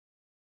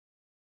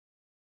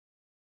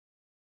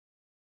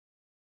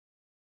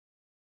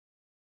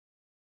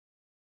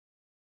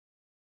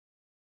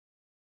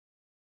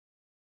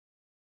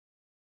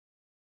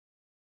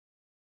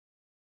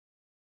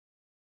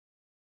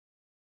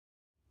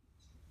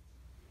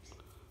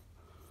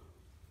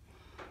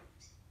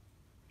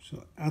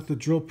So at the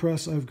drill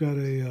press, I've got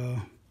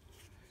a,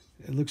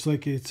 it looks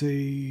like it's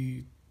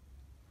a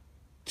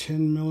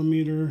 10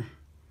 millimeter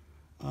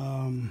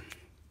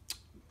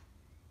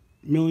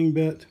milling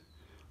bit,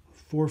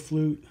 4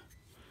 flute,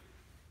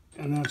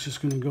 and that's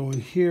just going to go in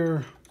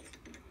here.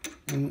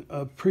 In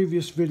a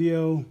previous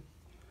video,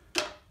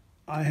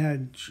 I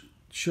had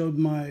showed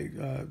my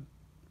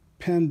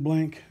pen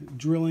blank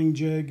drilling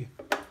jig,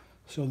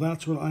 so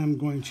that's what I'm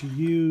going to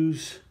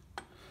use.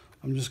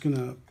 I'm just going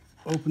to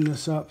open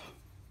this up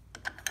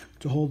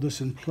to hold this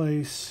in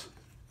place.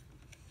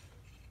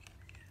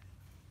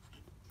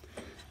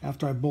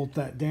 After I bolt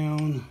that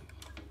down,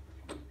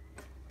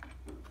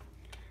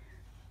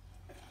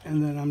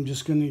 and then I'm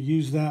just going to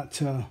use that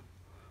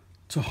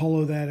to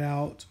hollow that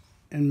out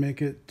and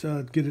make it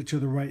get it to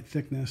the right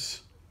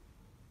thickness.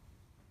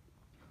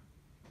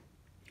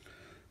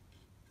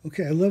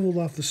 Okay, I leveled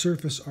off the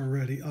surface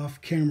already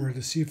off camera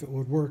to see if it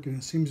would work, and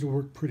it seems to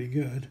work pretty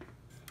good.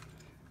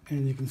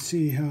 And you can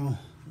see how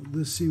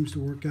this seems to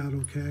work out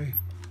okay.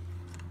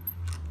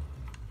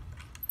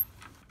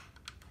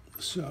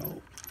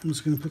 So I'm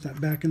just going to put that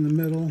back in the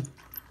middle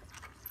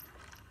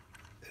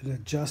and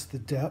adjust the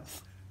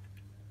depth.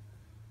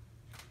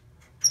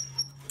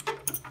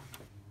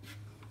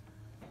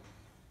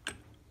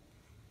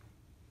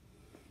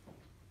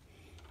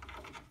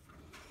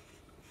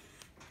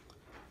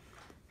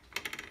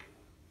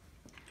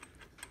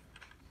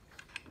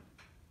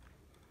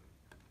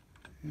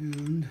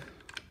 And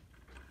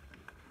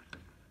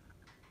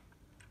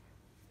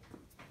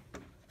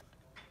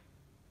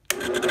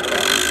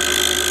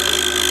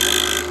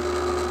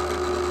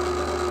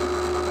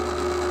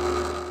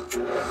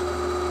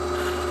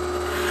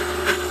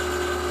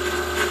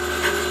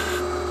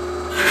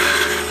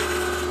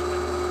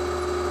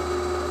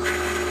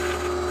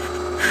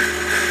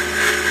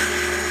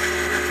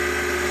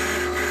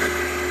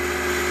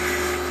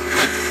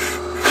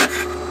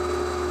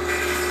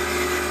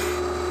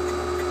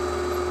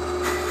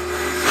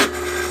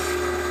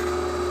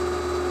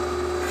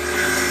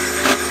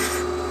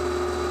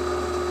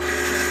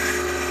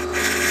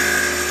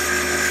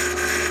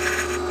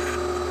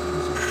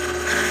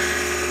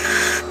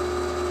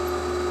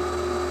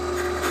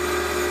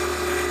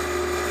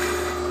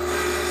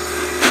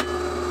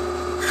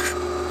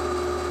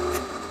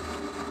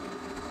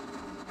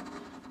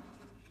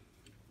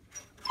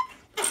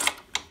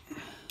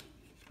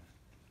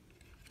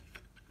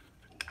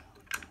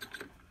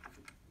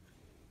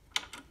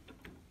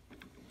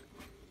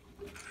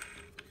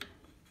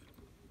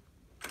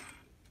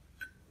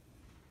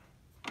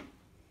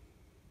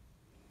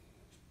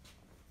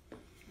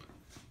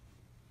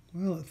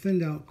well, it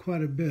thinned out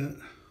quite a bit.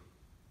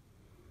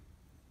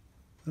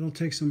 That'll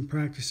take some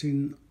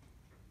practicing.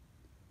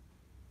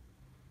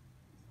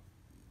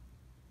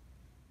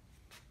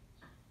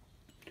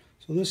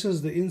 So this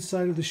is the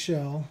inside of the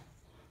shell.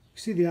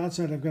 You see the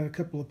outside, I've got a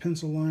couple of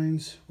pencil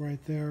lines right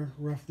there.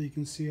 Roughly you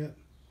can see it.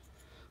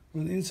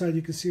 On the inside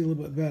you can see a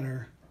little bit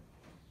better.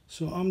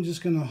 So I'm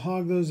just going to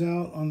hog those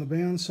out on the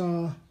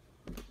bandsaw.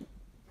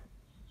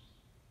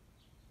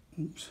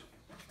 Oops.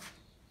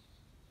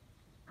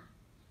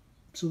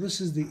 So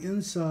this is the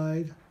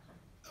inside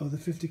of the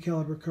 50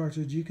 caliber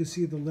cartridge. You can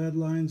see the lead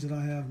lines that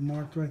I have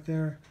marked right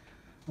there.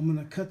 I'm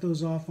going to cut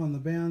those off on the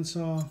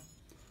bandsaw.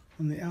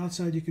 On the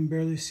outside you can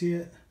barely see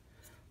it,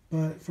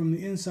 but from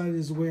the inside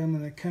is the way I'm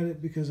going to cut it,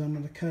 because I'm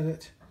going to cut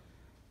it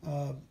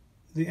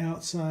the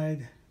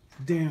outside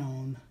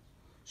down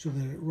so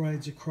that it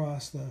rides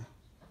across the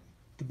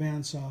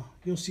bandsaw.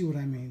 You'll see what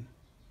I mean.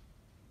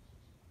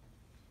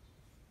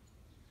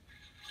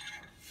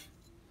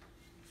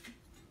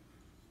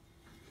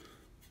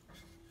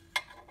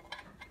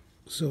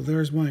 So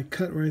there's my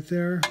cut right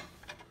there.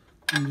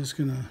 I'm just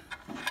gonna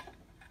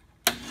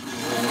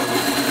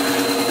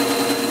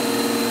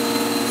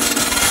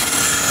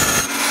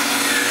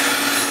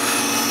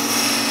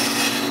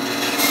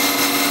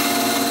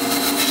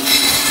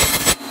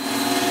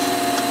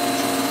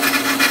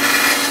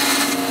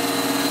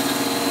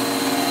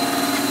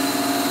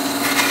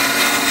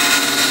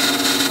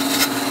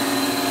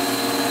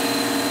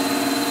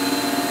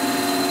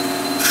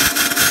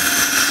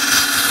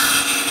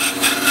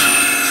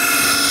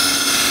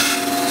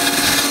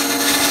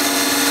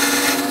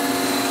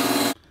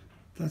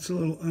That's a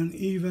little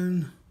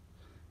uneven,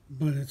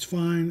 but it's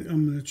fine.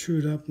 I'm going to true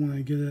it up when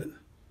I get it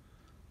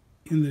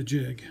in the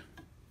jig.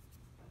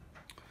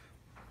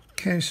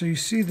 Okay, so you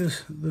see the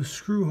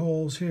screw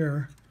holes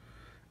here,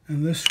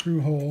 and this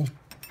screw hole.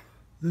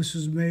 This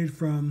is made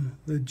from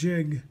the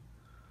jig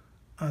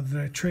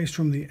that I traced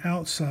from the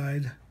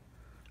outside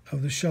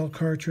of the shell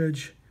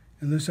cartridge,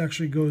 and this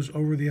actually goes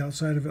over the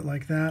outside of it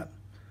like that.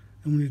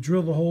 And when you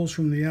drill the holes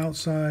from the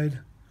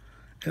outside,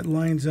 it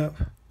lines up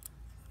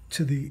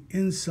to the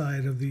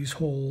inside of these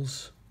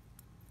holes.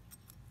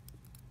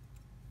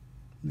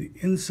 The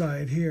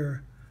inside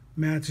here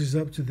matches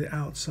up to the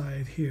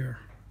outside here.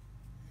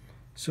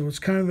 So it's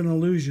kind of an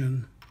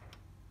illusion.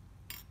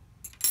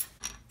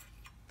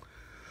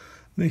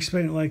 Let me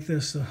explain it like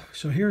this.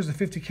 So here's the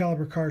 50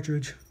 caliber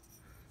cartridge.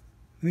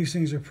 These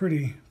things are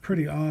pretty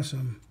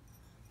awesome.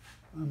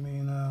 I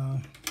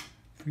mean,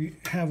 if you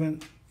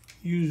haven't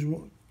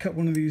cut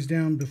one of these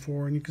down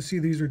before, and you can see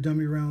these are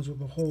dummy rounds with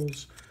the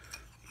holes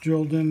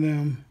drilled in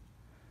them.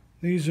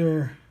 These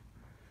are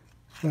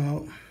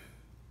about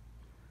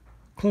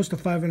close to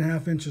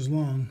 5.5 inches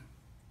long.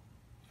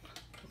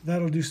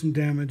 That'll do some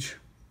damage.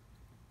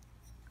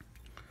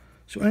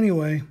 So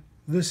anyway,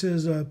 this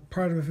is a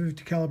part of a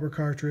 50 caliber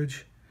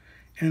cartridge,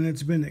 and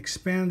it's been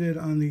expanded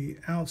on the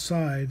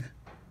outside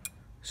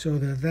so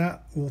that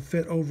that will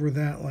fit over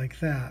that like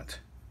that.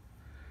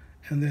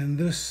 And then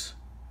this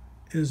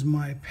is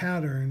my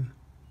pattern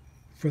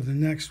for the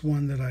next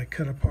one that I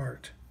cut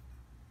apart.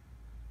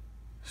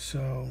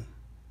 So,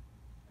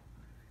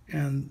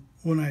 and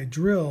when I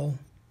drill,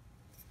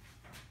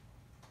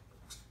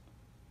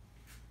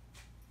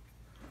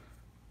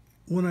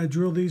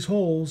 these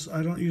holes,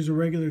 I don't use a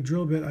regular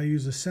drill bit, I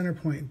use a center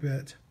point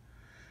bit,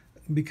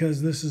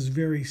 because this is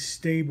very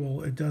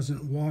stable. It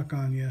doesn't walk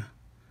on you.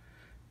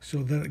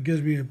 So that it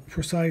gives me a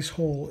precise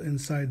hole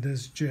inside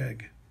this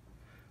jig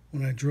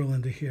when I drill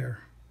into here.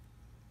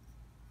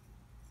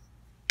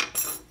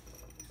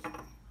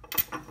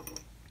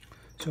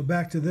 So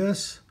back to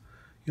this,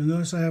 you'll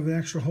notice I have an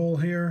extra hole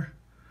here.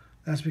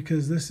 That's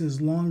because this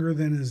is longer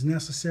than is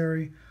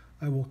necessary.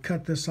 I will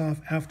cut this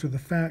off after the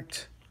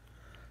fact.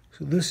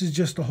 So this is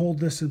just to hold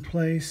this in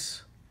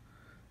place.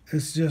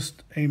 It's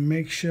just a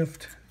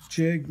makeshift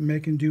jig,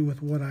 making do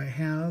with what I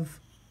have.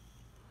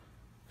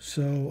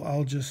 So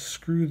I'll just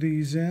screw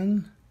these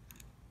in,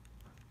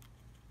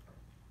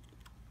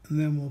 and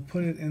then we'll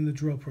put it in the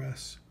drill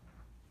press.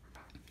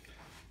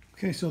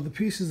 Okay, so the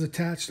piece is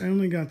attached. I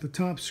only got the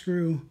top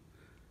screw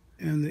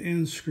and the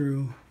end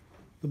screw.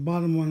 The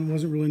bottom one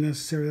wasn't really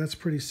necessary. That's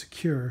pretty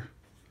secure.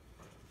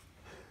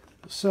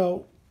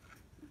 So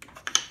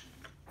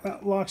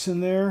that locks in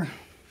there.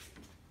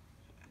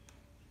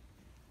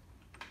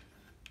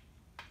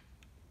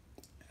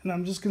 And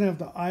I'm just going to have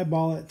to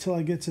eyeball it till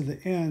I get to the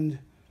end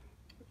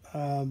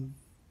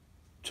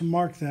to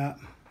mark that.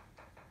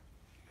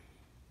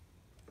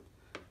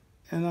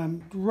 And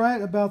I'm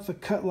right about the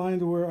cut line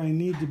to where I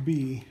need to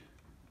be.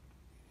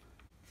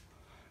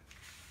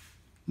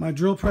 My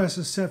drill press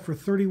is set for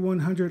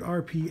 3100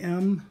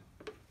 RPM.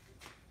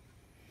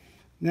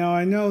 Now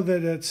I know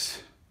that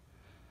it's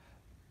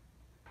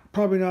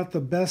probably not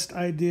the best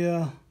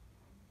idea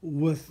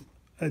with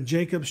a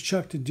Jacobs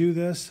chuck to do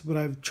this, but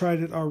I've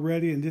tried it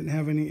already and didn't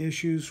have any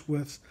issues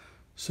with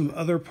some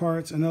other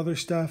parts and other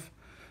stuff.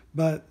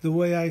 But the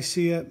way I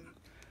see it,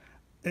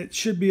 it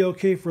should be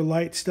okay for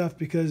light stuff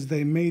because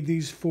they made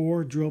these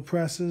for drill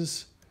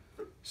presses.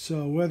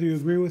 So whether you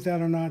agree with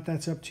that or not,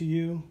 that's up to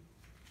you.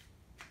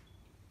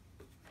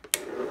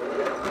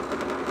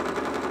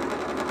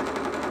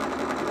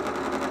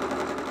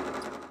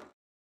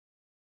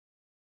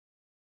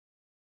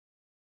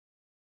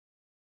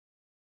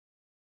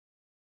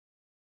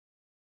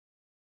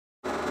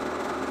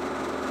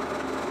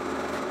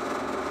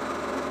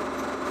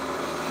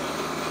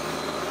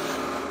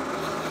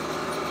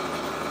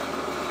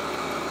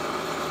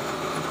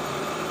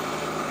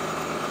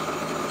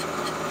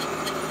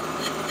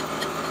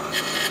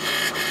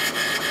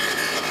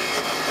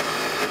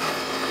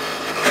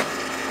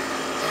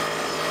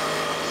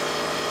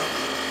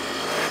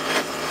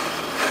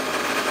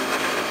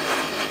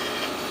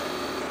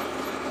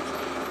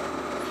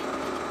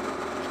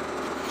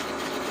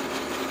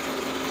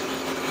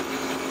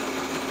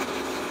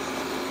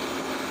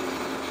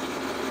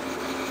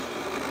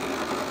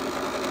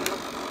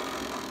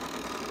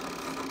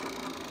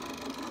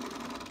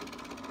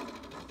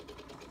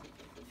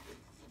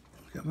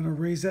 I'm going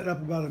to raise that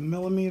up about 1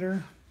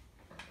 millimeter.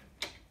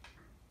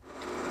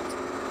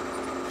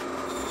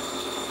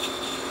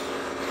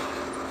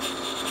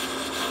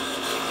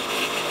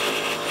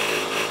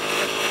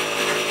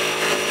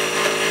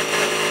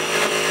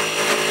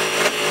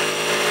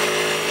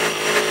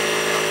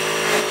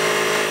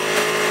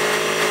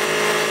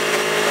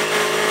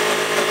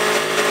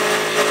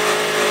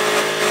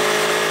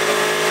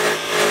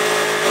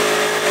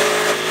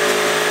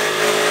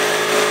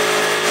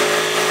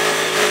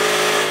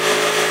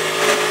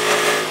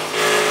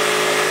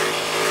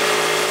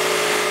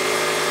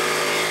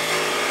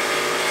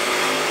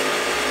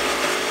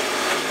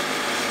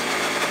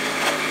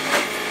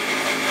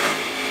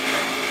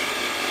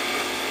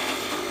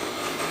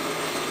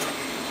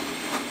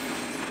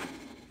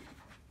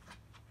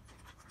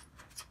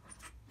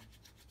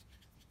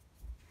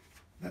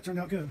 That turned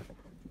out good.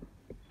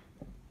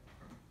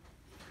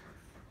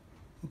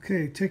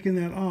 Okay, taking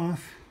that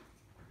off,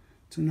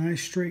 it's a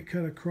nice straight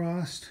cut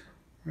across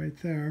right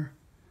there.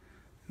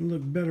 It'll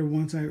look better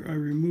once I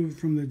remove it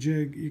from the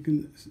jig. You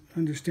can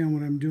understand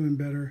what I'm doing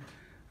better.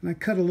 And I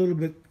cut a little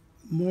bit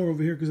more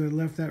over here because I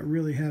left that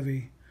really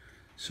heavy.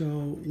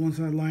 So once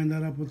I line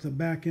that up with the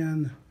back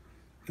end,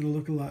 it'll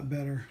look a lot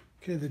better.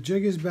 Okay, the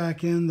jig is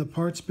back in, the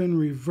part's been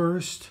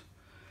reversed,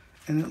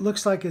 and it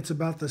looks like it's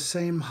about the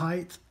same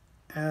height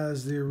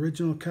as the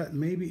original cut,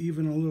 maybe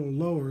even a little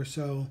lower.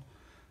 So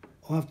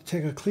I'll have to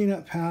take a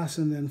cleanup pass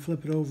and then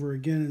flip it over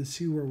again and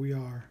see where we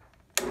are.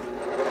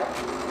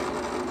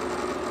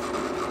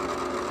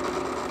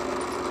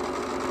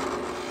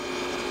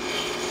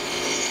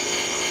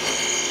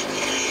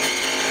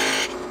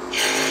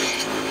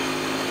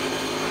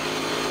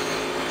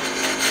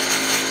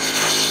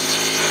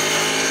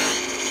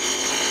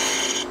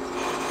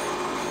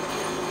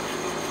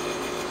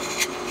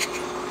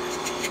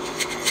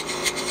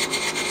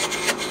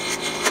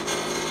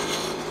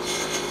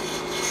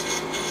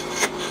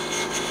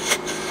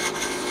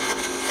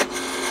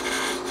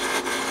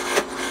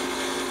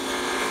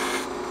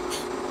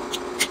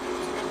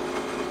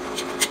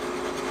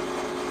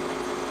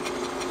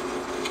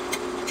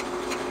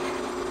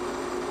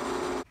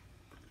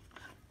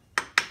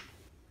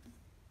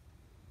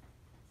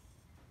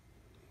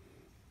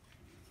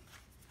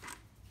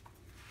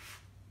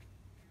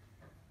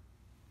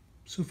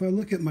 So if I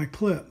look at my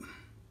clip, you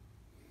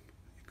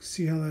can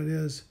see how that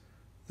is.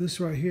 This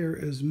right here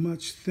is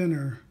much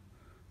thinner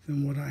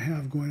than what I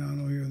have going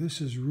on over here.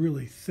 This is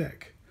really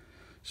thick.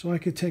 So I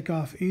could take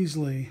off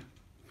easily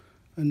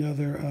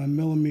another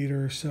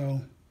millimeter or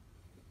so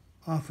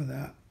off of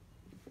that.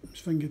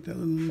 Just if I can get that a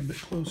little bit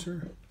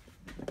closer.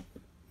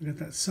 We got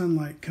that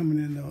sunlight coming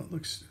in though.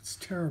 It's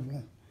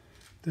terrible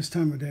this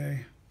time of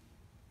day.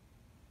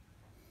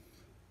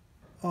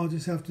 I'll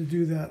just have to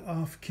do that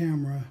off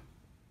camera.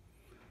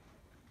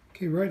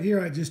 Okay, right here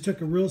I just took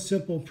a real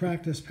simple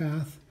practice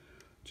path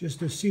just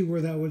to see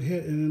where that would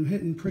hit, and I'm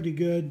hitting pretty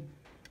good.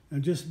 I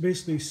just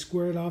basically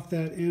squared off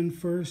that end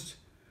first,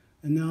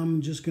 and now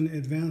I'm just going to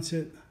advance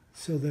it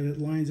so that it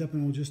lines up,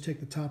 and we'll just take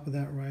the top of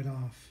that right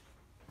off.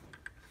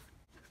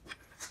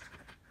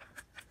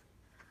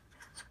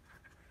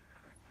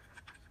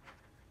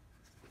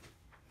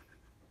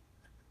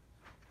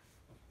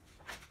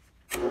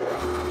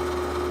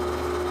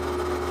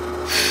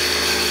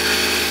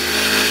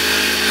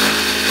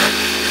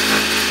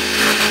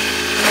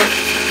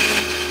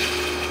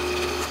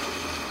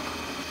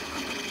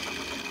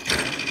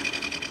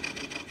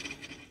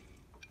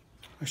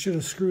 I should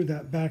have screwed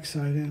that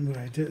backside in, but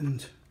I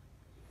didn't.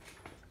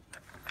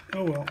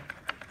 Oh well.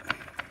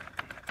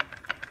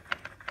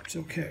 It's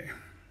okay.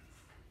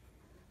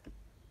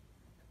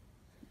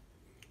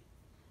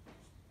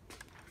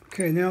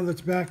 Okay, now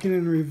that's back in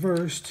and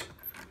reversed,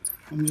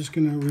 I'm just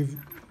going to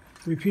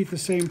repeat the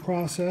same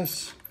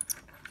process.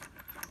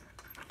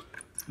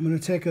 I'm going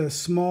to take a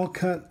small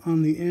cut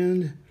on the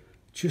end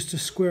just to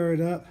square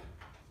it up.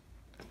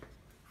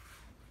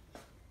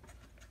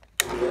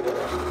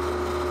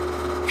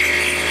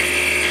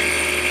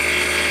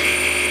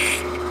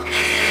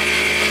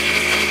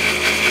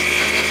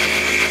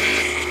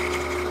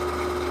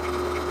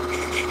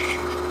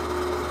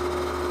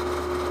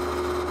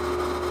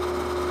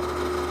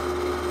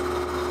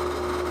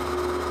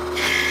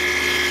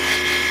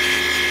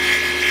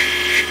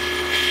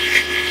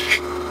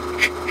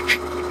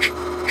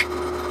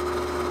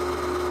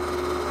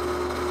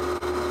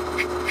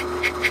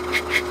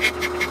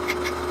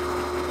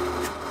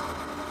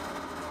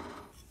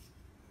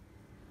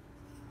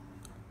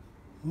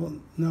 Well,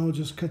 now we'll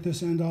just cut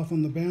this end off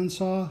on the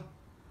bandsaw,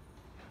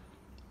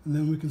 and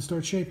then we can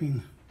start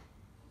shaping.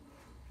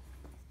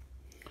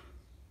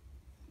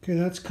 Okay,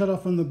 that's cut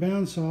off on the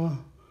bandsaw.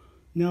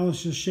 Now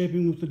it's just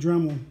shaping with the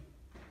Dremel.